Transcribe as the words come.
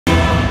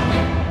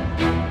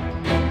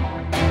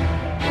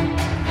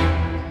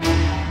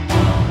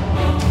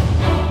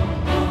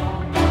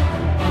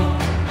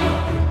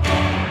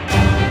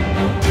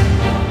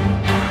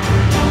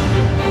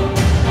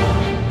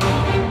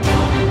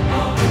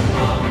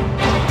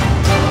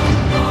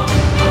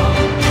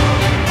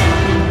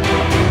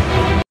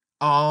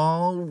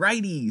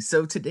Alrighty,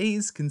 so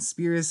today's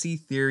conspiracy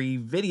theory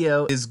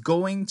video is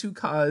going to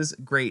cause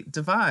great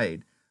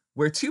divide,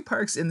 where two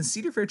parks in the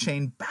Cedar Fair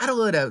chain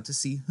battle it out to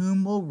see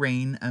whom will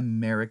reign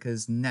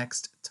America's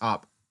next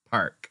top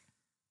park.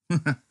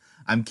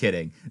 I'm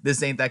kidding,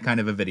 this ain't that kind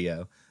of a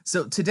video.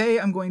 So today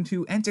I'm going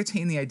to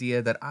entertain the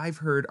idea that I've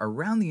heard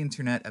around the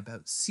internet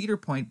about Cedar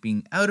Point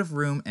being out of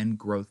room and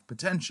growth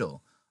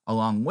potential.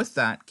 Along with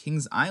that,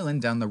 Kings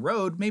Island down the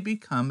road may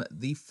become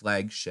the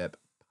flagship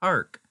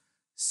park.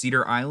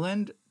 Cedar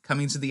Island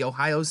coming to the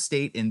Ohio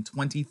State in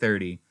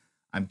 2030.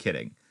 I'm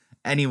kidding.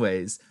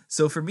 Anyways,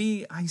 so for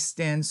me, I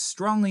stand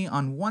strongly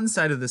on one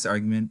side of this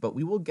argument, but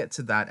we will get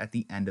to that at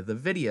the end of the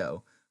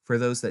video. For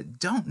those that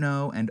don't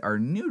know and are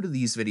new to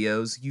these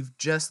videos, you've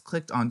just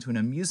clicked onto an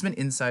Amusement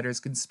Insider's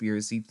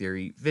conspiracy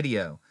theory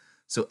video.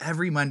 So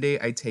every Monday,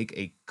 I take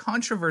a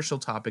controversial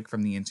topic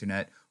from the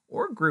internet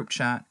or group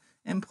chat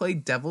and play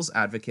devil's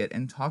advocate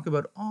and talk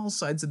about all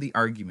sides of the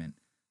argument.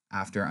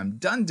 After I'm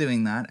done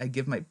doing that, I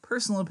give my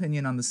personal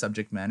opinion on the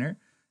subject matter,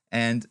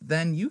 and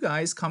then you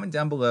guys comment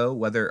down below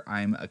whether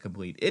I'm a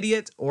complete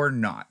idiot or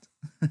not.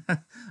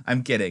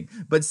 I'm kidding,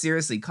 but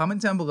seriously,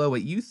 comment down below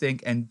what you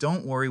think, and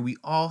don't worry, we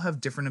all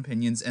have different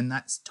opinions, and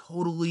that's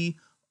totally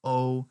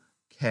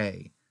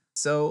okay.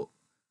 So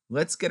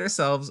let's get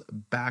ourselves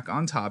back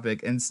on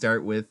topic and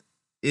start with,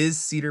 is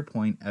Cedar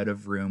Point out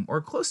of room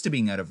or close to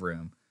being out of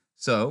room?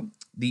 So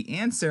the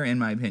answer, in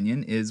my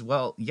opinion, is,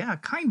 well, yeah,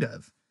 kind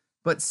of.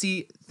 But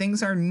see,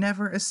 things are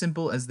never as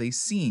simple as they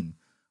seem.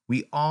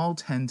 We all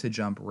tend to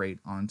jump right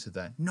onto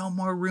the no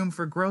more room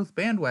for growth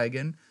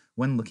bandwagon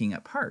when looking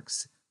at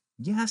parks.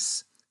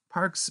 Yes,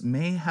 parks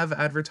may have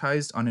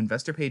advertised on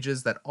investor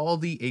pages that all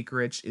the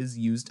acreage is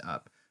used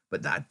up,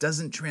 but that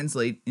doesn't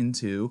translate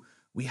into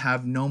we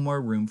have no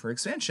more room for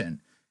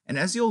expansion. And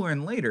as you'll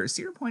learn later,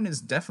 Cedar Point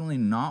is definitely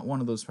not one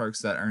of those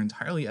parks that are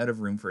entirely out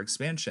of room for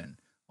expansion.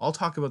 I'll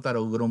talk about that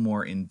a little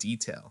more in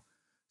detail.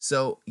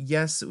 So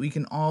yes, we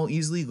can all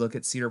easily look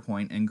at Cedar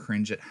Point and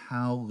cringe at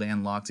how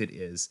landlocked it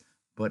is,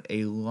 but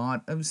a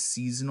lot of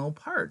seasonal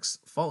parks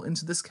fall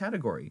into this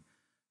category.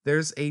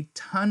 There's a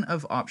ton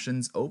of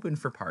options open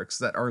for parks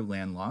that are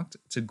landlocked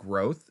to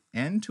growth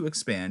and to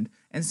expand,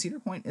 and Cedar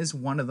Point is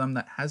one of them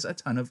that has a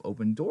ton of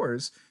open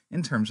doors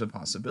in terms of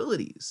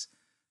possibilities.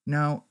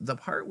 Now, the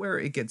part where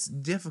it gets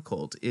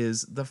difficult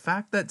is the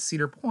fact that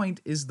Cedar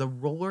Point is the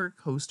roller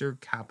coaster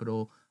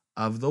capital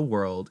of the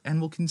world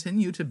and will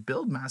continue to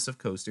build massive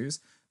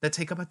coasters that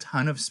take up a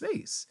ton of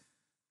space.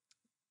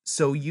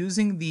 So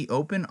using the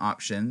open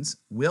options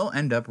will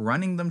end up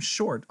running them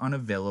short on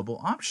available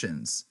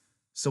options.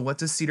 So what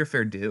does Cedar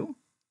Fair do?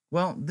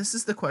 Well, this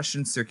is the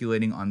question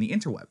circulating on the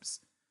interwebs.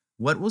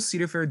 What will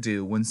Cedar Fair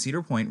do when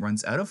Cedar Point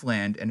runs out of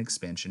land and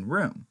expansion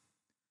room?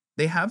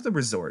 They have the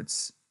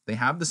resorts, they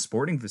have the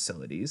sporting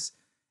facilities,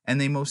 and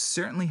they most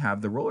certainly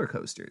have the roller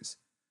coasters.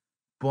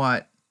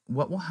 But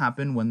what will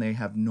happen when they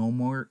have no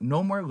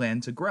more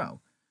land to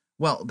grow?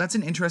 Well, that's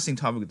an interesting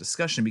topic of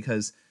discussion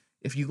because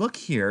if you look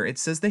here, it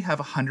says they have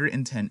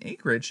 110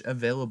 acreage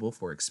available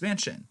for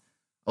expansion.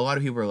 A lot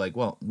of people are like,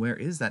 well, where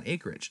is that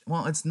acreage?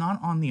 Well, it's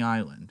not on the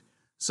island.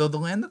 So the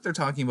land that they're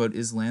talking about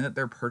is land that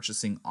they're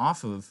purchasing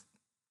off of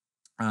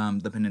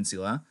the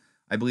peninsula.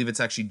 I believe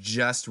it's actually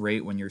just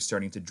right when you're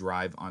starting to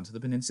drive onto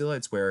the peninsula.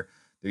 It's where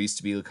there used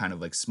to be kind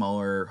of like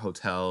smaller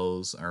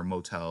hotels or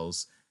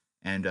motels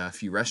and a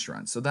few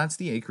restaurants. So that's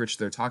the acreage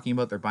they're talking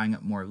about. They're buying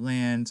up more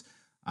land.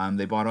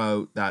 They bought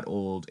out that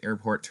old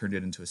airport, turned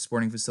it into a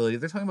sporting facility.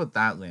 They're talking about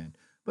that land.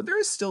 But there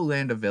is still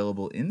land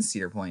available in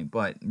Cedar Point,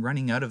 but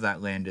running out of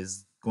that land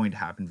is going to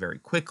happen very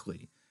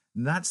quickly.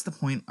 That's the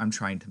point I'm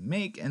trying to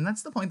make, and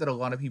that's the point that a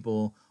lot of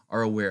people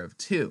are aware of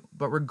too.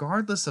 But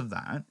regardless of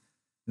that,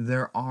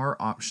 there are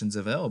options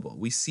available.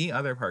 We see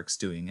other parks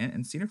doing it,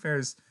 and Cedar Fair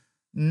is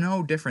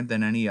no different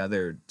than any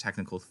other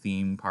technical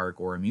theme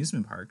park or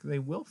amusement park. They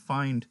will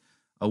find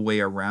a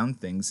way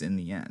around things in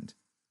the end.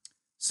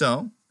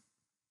 So,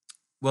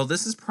 well,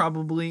 this is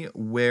probably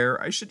where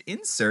I should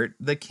insert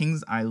the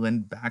Kings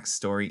Island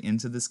backstory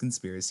into this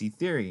conspiracy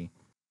theory.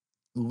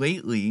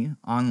 Lately,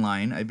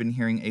 online, I've been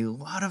hearing a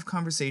lot of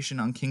conversation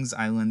on Kings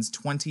Island's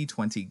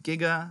 2020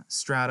 Giga,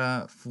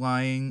 Strata,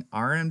 Flying,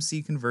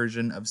 RMC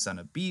conversion of Son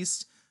of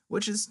Beast,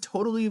 which is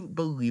totally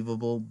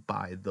believable,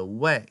 by the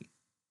way.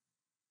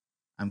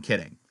 I'm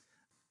kidding.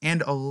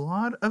 And a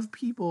lot of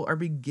people are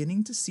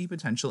beginning to see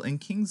potential in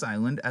Kings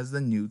Island as the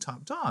new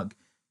top dog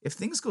if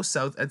things go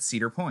south at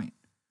Cedar Point.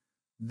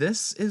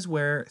 This is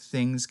where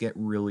things get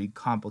really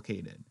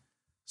complicated.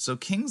 So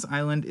Kings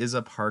Island is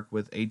a park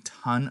with a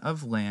ton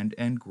of land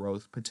and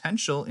growth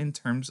potential in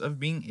terms of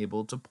being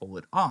able to pull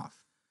it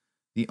off.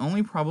 The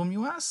only problem,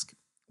 you ask?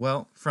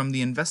 Well, from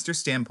the investor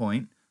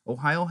standpoint,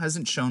 Ohio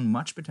hasn't shown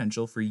much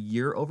potential for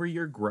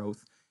year-over-year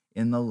growth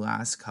in the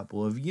last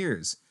couple of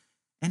years.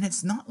 And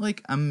it's not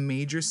like a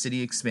major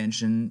city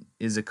expansion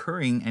is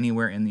occurring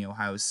anywhere in the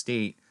Ohio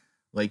state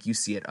like you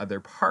see at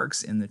other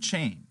parks in the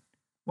chain.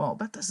 Well,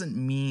 that doesn't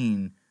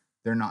mean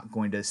they're not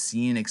going to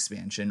see an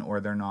expansion or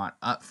they're not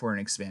up for an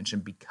expansion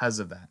because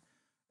of that.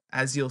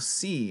 As you'll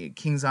see,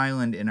 Kings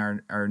Island in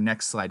our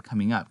next slide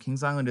coming up,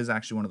 Kings Island is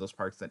actually one of those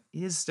parks that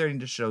is starting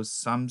to show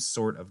some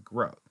sort of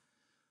growth.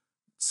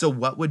 So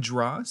what would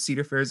draw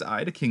Cedar Fair's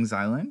eye to Kings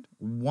Island?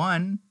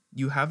 One,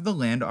 you have the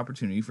land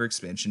opportunity for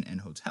expansion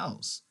and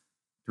hotels.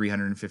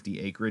 350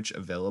 acreage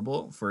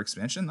available for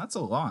expansion, that's a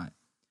lot.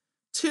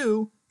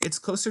 Two, it's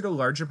closer to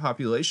larger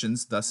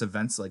populations, thus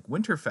events like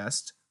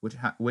Winterfest,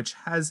 which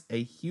has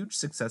a huge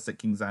success at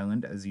Kings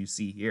Island, as you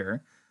see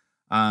here,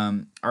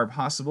 are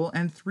possible.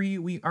 And three,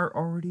 we are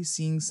already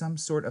seeing some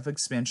sort of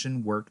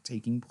expansion work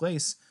taking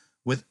place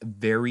with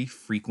very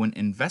frequent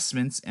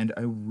investments and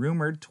a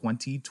rumored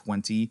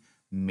 2020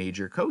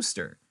 major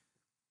coaster.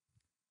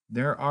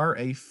 There are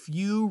a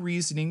few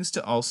reasonings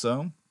to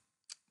also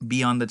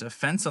be on the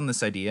defense on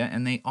this idea,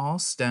 and they all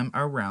stem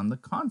around the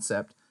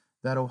concept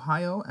that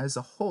Ohio as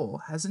a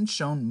whole hasn't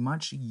shown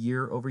much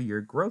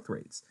year-over-year growth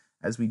rates,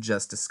 as we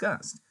just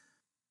discussed.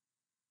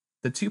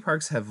 The two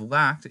parks have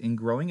lacked in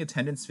growing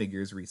attendance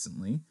figures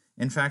recently.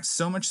 In fact,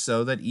 so much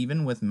so that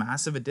even with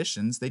massive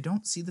additions, they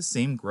don't see the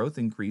same growth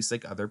increase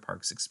like other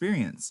parks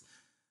experience.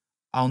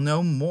 I'll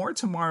know more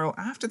tomorrow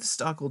after the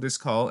stockholders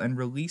call and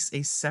release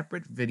a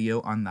separate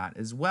video on that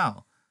as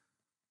well.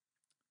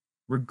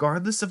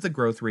 Regardless of the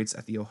growth rates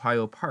at the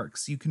Ohio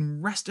parks, you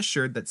can rest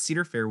assured that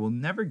Cedar Fair will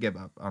never give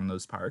up on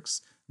those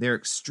parks. They're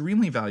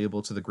extremely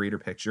valuable to the greater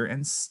picture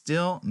and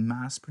still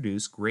mass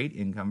produce great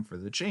income for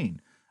the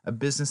chain. A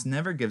business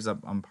never gives up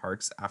on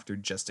parks after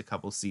just a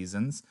couple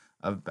seasons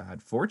of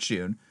bad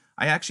fortune.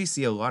 I actually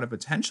see a lot of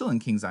potential in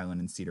Kings Island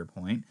and Cedar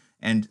Point,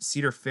 and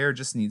Cedar Fair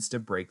just needs to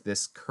break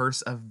this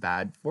curse of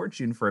bad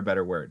fortune, for a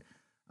better word.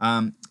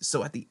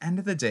 So at the end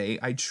of the day,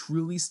 I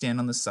truly stand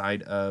on the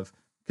side of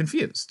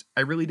confused.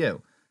 I really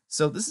do.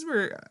 So this is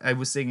where I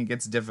was saying it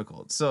gets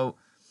difficult. So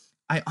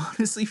I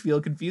honestly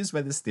feel confused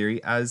by this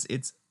theory, as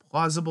it's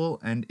plausible,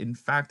 and in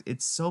fact,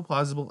 it's so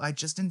plausible, I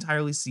just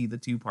entirely see the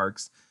two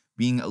parks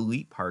being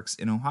elite parks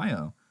in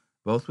Ohio,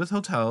 both with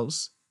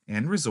hotels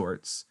and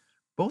resorts,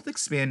 both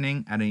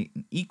expanding at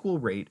an equal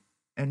rate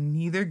and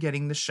neither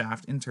getting the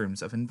shaft in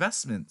terms of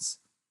investments.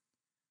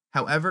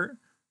 However,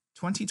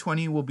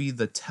 2020 will be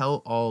the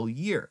tell-all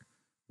year.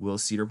 Will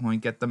Cedar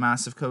Point get the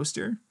massive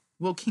coaster?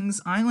 Will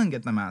Kings Island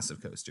get the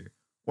massive coaster?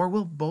 Or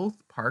will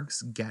both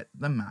parks get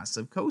the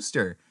massive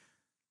coaster?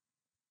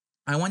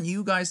 I want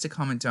you guys to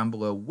comment down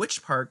below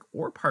which park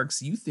or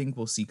parks you think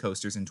will see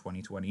coasters in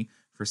 2020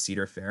 for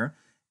Cedar Fair,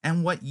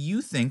 and what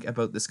you think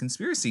about this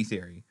conspiracy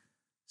theory.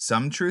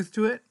 Some truth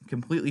to it,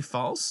 completely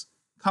false?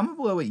 Comment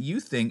below what you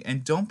think,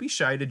 and don't be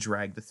shy to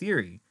drag the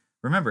theory.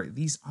 Remember,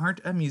 these aren't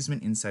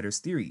Amusement Insider's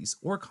theories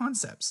or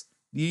concepts.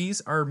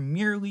 These are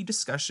merely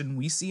discussion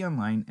we see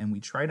online, and we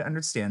try to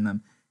understand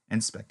them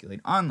and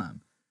speculate on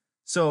them.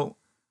 So,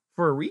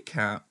 for a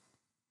recap,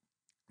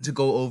 to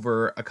go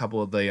over a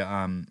couple of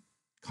the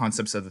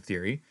concepts of the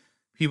theory,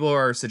 people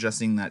are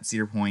suggesting that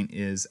Cedar Point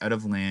is out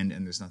of land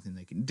and there's nothing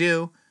they can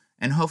do,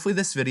 and hopefully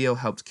this video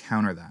helped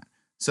counter that.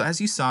 So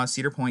as you saw,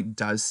 Cedar Point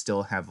does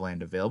still have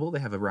land available. They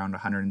have around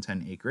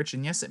 110 acreage,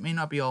 and yes, it may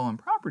not be all on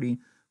property,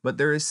 but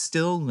there is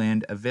still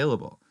land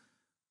available.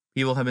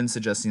 People have been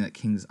suggesting that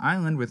Kings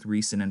Island, with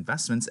recent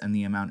investments and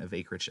the amount of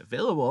acreage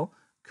available,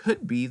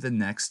 could be the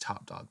next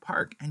top dog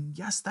park. And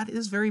yes, that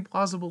is very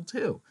plausible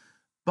too.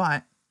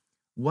 But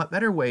what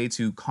better way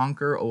to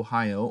conquer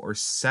Ohio or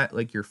set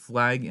like your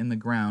flag in the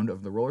ground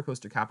of the roller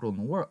coaster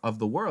capital of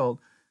the world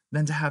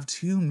than to have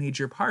two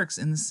major parks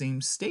in the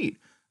same state,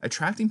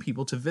 attracting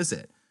people to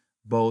visit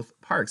both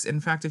parks. In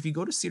fact, if you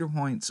go to Cedar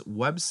Point's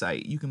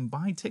website, you can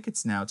buy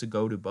tickets now to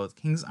go to both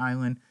Kings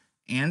Island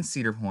and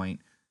Cedar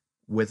Point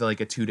with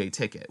like a 2-day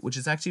ticket, which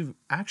is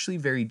actually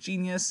very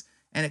genius.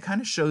 And it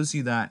kind of shows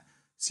you that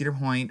Cedar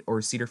Point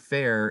or Cedar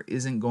Fair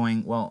isn't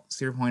going, well,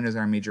 Cedar Point is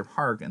our major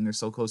park and they're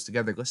so close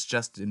together, let's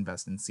just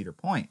invest in Cedar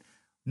Point.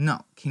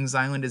 No, Kings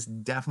Island is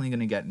definitely going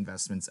to get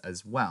investments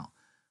as well.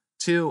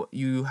 Two,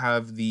 you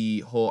have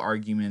the whole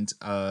argument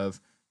of,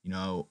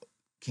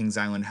 Kings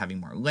Island having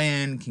more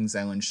land, Kings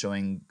Island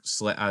showing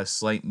a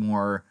slight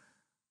more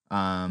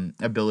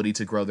ability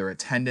to grow their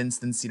attendance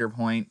than Cedar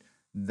Point.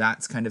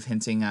 That's kind of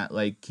hinting at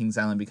like Kings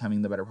Island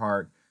becoming the better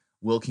park.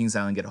 Will Kings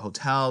Island get a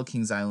hotel?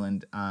 Kings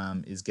Island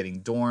is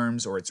getting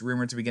dorms, or it's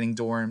rumored to be getting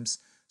dorms.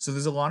 So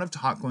there's a lot of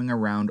talk going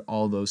around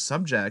all those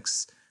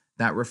subjects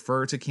that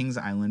refer to Kings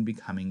Island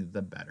becoming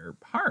the better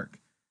park.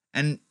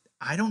 And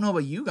I don't know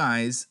about you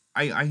guys,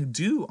 I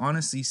do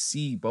honestly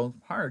see both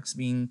parks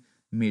being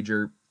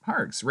major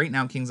parks. Right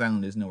now, Kings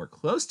Island is nowhere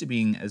close to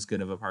being as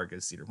good of a park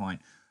as Cedar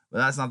Point. But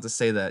that's not to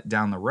say that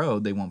down the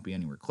road they won't be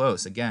anywhere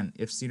close. Again,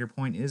 if Cedar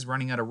Point is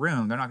running out of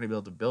room, they're not going to be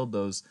able to build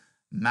those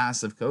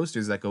massive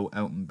coasters that go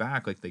out and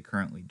back like they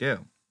currently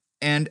do.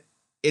 And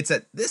it's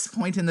at this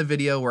point in the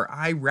video where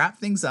I wrap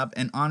things up,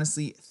 and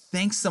honestly,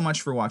 thanks so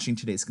much for watching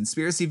today's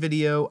conspiracy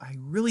video. I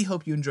really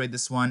hope you enjoyed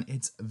this one.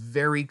 It's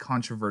very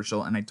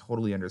controversial, and I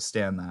totally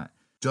understand that.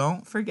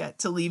 Don't forget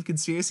to leave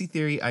conspiracy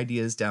theory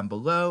ideas down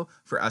below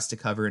for us to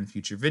cover in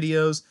future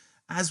videos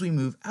as we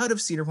move out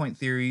of Cedar Point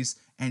theories,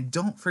 and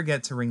don't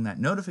forget to ring that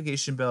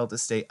notification bell to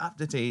stay up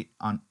to date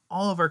on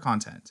all of our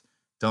content.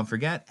 Don't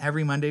forget,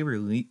 every Monday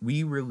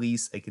we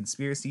release a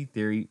conspiracy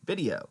theory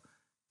video.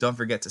 Don't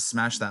forget to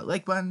smash that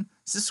like button,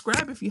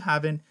 subscribe if you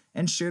haven't,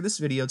 and share this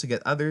video to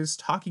get others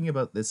talking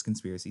about this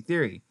conspiracy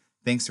theory.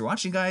 Thanks for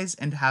watching, guys,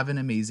 and have an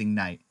amazing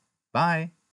night. Bye!